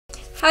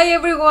Hi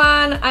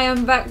everyone, I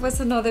am back with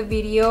another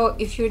video.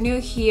 If you're new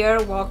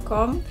here,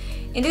 welcome.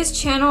 In this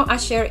channel, I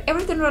share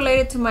everything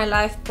related to my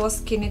life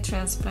post-kidney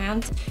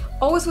transplant,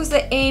 always with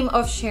the aim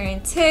of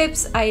sharing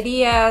tips,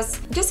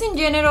 ideas, just in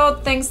general,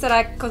 things that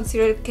I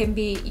consider can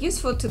be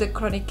useful to the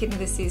chronic kidney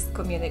disease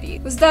community.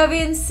 With that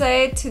being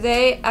said,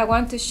 today I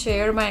want to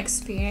share my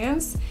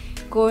experience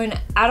going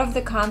out of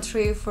the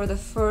country for the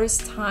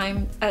first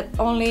time at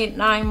only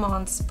 9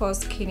 months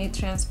post-kidney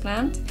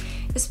transplant.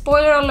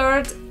 Spoiler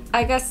alert,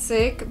 I got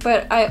sick,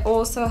 but I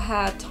also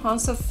had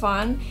tons of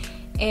fun,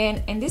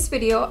 and in this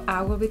video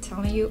I will be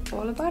telling you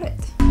all about it.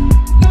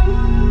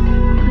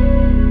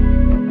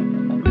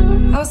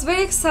 I was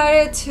very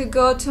excited to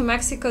go to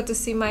Mexico to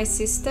see my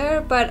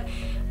sister, but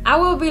I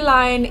will be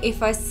lying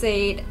if I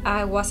said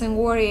I wasn't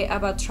worried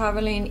about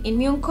traveling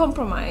immune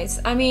compromised.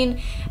 I mean,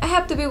 I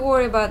have to be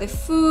worried about the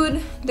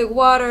food, the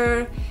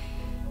water,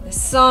 the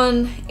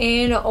sun,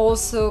 and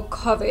also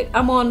COVID,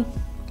 among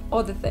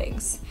other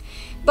things.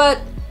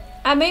 But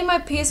I made my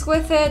peace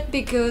with it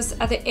because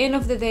at the end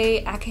of the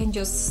day, I can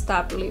just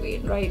stop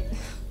living, right?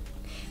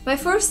 My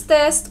first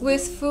test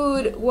with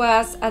food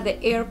was at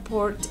the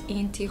airport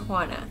in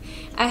Tijuana.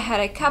 I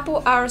had a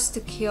couple hours to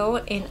kill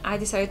and I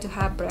decided to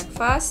have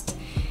breakfast.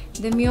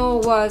 The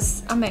meal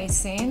was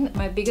amazing.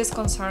 My biggest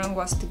concern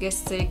was to get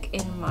sick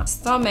in my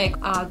stomach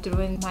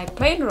during my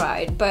plane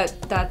ride, but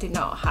that did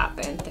not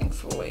happen,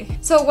 thankfully.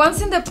 So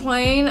once in the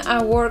plane,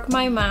 I wore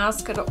my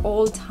mask at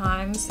all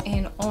times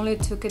and only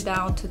took it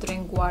down to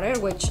drink water,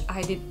 which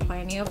I did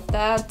plenty of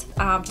that.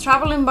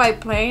 Traveling by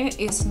plane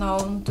is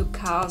known to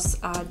cause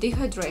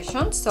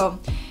dehydration, so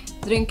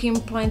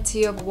drinking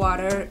plenty of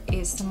water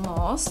is a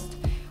must.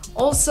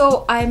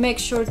 Also, I make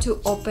sure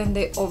to open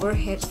the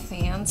overhead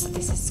fans.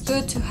 This is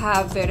good to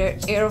have better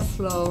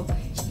airflow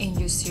in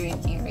your sitting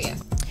area.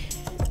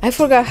 I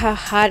forgot how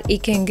hot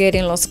it can get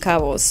in Los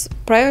Cabos.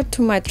 Prior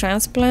to my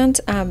transplant,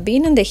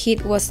 being in the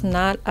heat was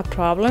not a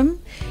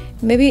problem.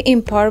 Maybe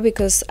in part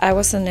because I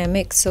was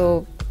anemic,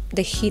 so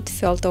the heat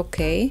felt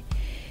okay.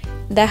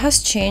 That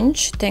has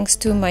changed thanks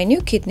to my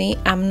new kidney.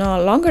 I'm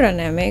no longer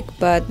anemic,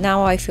 but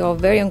now I feel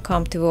very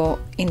uncomfortable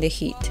in the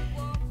heat.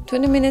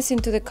 20 minutes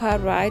into the car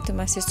ride to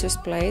my sister's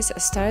place, I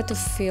started to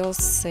feel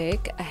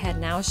sick. I had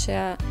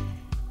nausea,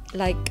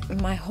 like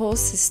my whole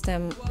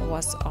system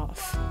was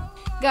off.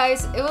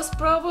 Guys, it was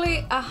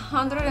probably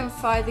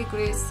 105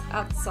 degrees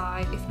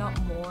outside, if not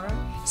more.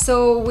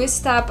 So we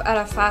stopped at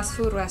a fast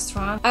food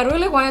restaurant. I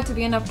really wanted to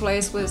be in a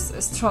place with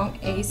a strong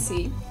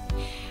AC.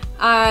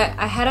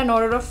 I had an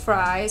order of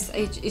fries.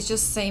 It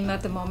just seemed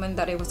at the moment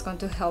that it was going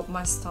to help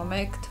my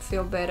stomach to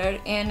feel better,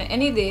 and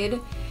it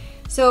did.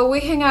 So we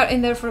hung out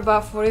in there for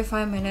about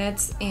 45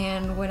 minutes,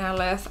 and when I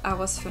left, I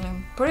was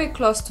feeling pretty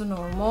close to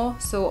normal.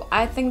 So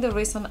I think the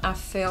reason I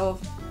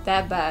felt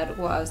that bad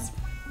was,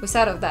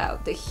 without a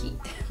doubt, the heat.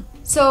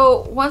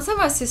 So once at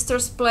my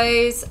sister's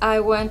place,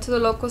 I went to the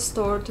local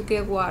store to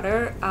get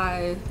water.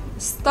 I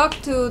stuck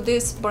to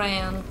this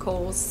brand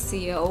called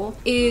Seal.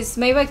 It's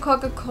made by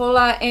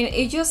Coca-Cola, and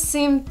it just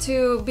seemed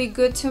to be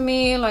good to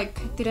me, like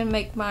it didn't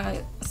make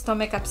my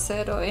stomach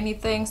upset or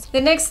anything. The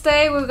next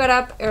day we got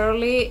up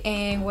early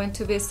and went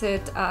to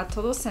visit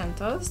Todos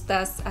Santos.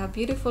 That's a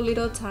beautiful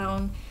little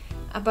town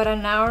about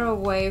an hour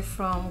away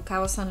from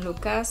Cabo San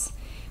Lucas.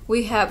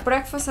 We had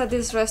breakfast at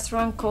this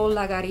restaurant called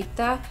La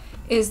Garita.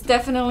 It's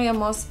definitely a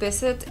must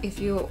visit if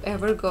you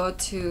ever go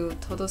to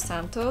Todos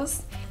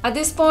Santos. At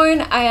this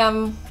point, I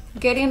am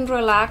getting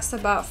relaxed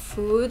about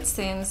food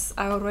since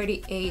I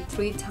already ate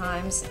 3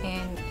 times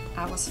and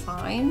I was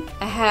fine.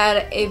 I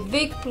had a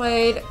big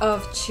plate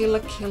of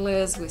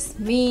chilaquiles with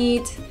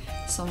meat,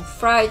 some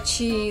fried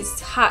cheese,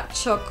 hot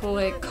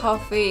chocolate,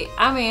 coffee.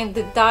 I mean,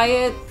 the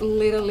diet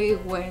literally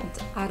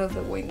went out of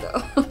the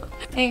window.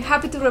 And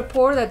happy to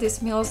report that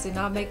these meals did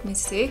not make me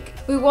sick.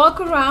 We walked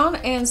around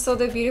and saw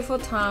the beautiful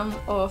town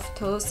of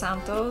Todos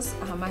Santos.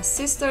 My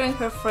sister and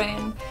her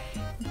friend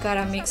got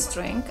a mixed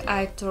drink.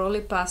 I totally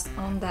passed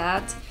on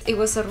that. It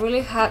was a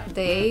really hot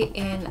day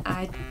and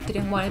I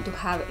didn't want to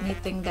have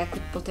anything that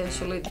could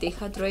potentially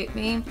dehydrate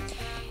me.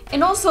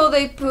 And also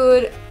they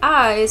put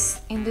ice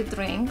in the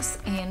drinks,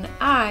 and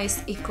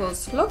ice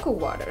equals local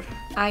water.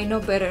 I know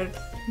better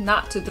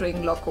not to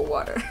drink local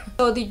water.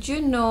 So did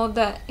you know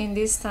that in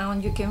this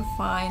town you can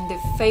find the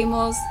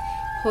famous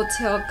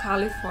Hotel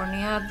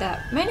California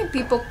that many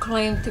people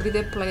claim to be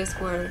the place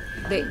where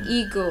the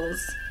Eagles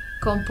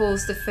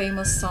composed the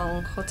famous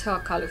song Hotel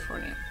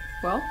California?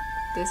 Well,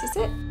 this is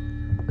it.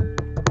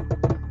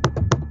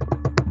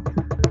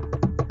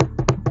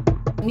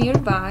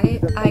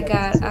 Nearby, I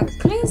got a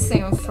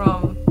cleansing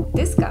from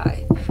this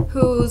guy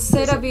who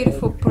said a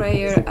beautiful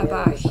prayer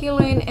about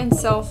healing and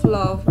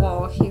self-love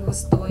while he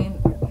was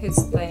doing his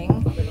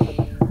thing.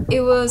 It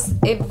was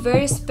a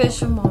very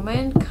special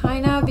moment,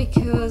 kinda,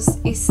 because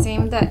it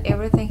seemed that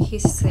everything he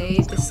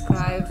said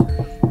described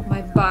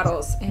my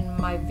battles and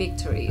my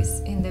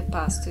victories in the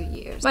past 2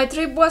 years. My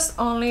trip was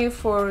only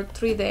for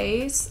 3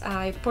 days.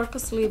 I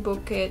purposely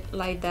booked it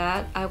like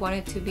that. I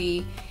wanted to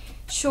be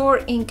sure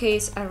in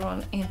case I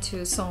run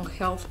into some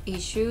health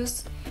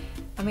issues.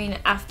 I mean,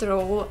 after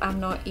all, I'm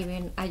not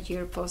even a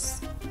year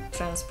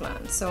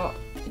post-transplant, so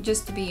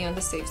just to be on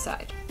the safe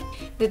side.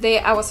 The day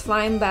I was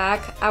flying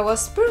back, I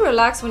was pretty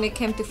relaxed when it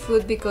came to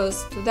food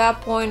because to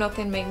that point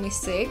nothing made me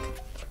sick.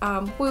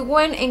 We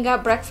went and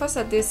got breakfast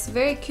at this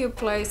very cute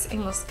place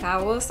in Los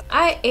Cabos.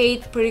 I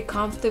ate pretty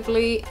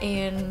comfortably,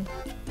 and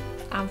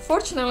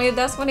unfortunately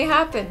that's when it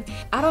happened.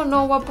 I don't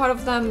know what part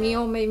of that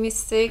meal made me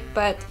sick,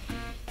 but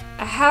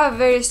I have a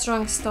very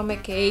strong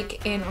stomach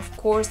ache, and of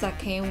course that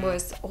came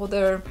with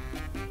other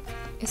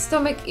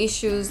stomach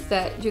issues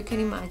that you can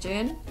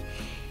imagine.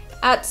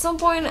 At some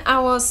point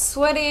I was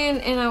sweating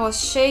and I was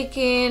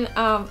shaking.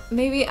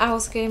 Maybe I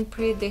was getting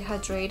pretty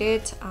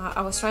dehydrated.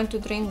 I was trying to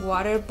drink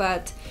water,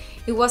 but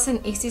it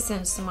wasn't easy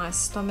since my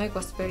stomach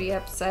was very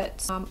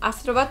upset.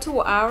 After about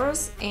 2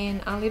 hours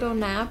and a little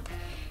nap,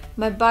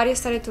 my body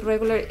started to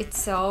regulate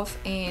itself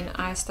and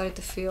I started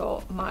to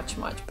feel much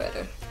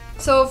better.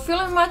 So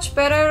feeling much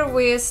better,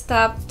 we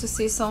stopped to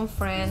see some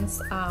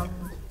friends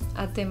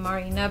at the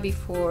marina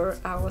before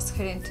I was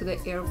heading to the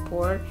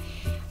airport.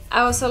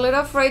 I was a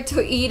little afraid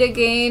to eat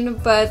again,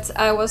 but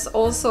I was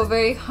also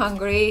very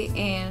hungry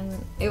and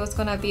it was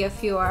gonna be a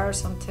few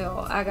hours until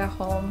I got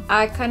home.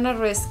 I kind of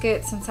risked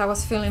it since I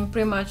was feeling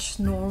pretty much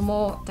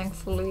normal.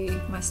 Thankfully,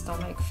 my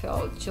stomach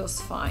felt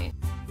just fine.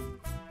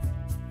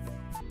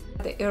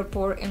 The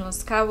airport in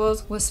Los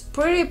Cabos was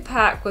pretty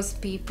packed with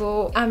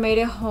people. I made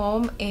it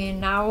home and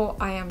now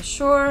I am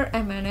sure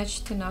I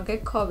managed to not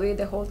get COVID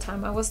the whole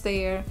time I was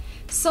there.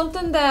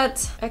 Something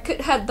that I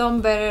could have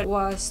done better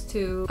was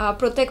to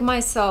protect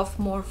myself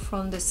more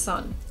from the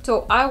sun.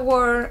 So I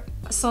wore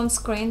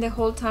sunscreen the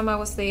whole time I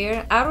was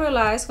there. I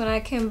realized when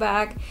I came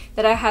back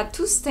that I had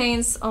 2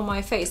 stains on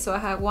my face. So I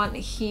had one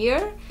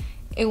here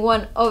and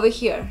one over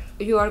here.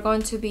 You are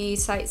going to be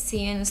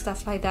sightseeing and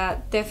stuff like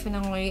that,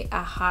 definitely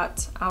a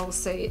hat, I would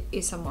say,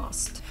 is a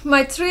must.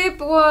 My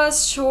trip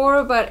was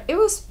short, but it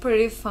was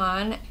pretty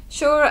fun.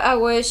 Sure, I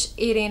wish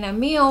eating a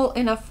meal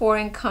in a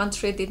foreign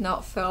country did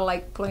not feel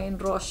like playing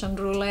Russian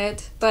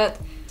roulette, but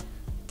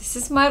this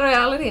is my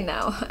reality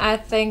now. I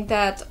think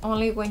that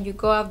only when you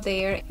go out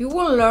there, you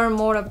will learn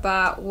more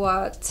about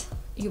what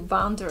your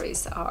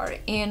boundaries are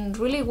and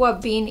really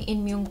what being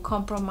immune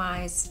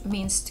compromised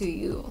means to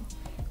you.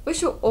 We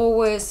should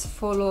always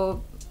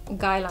follow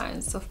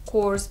guidelines, of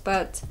course,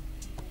 but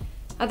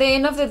at the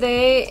end of the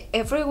day,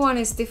 everyone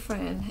is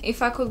different.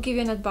 If I could give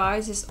you an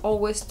advice, it's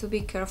always to be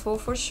careful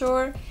for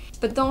sure,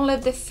 but don't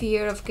let the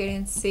fear of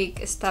getting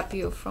sick stop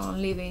you from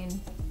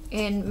living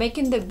and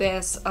making the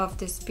best of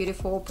this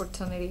beautiful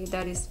opportunity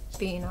that is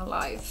being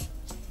alive.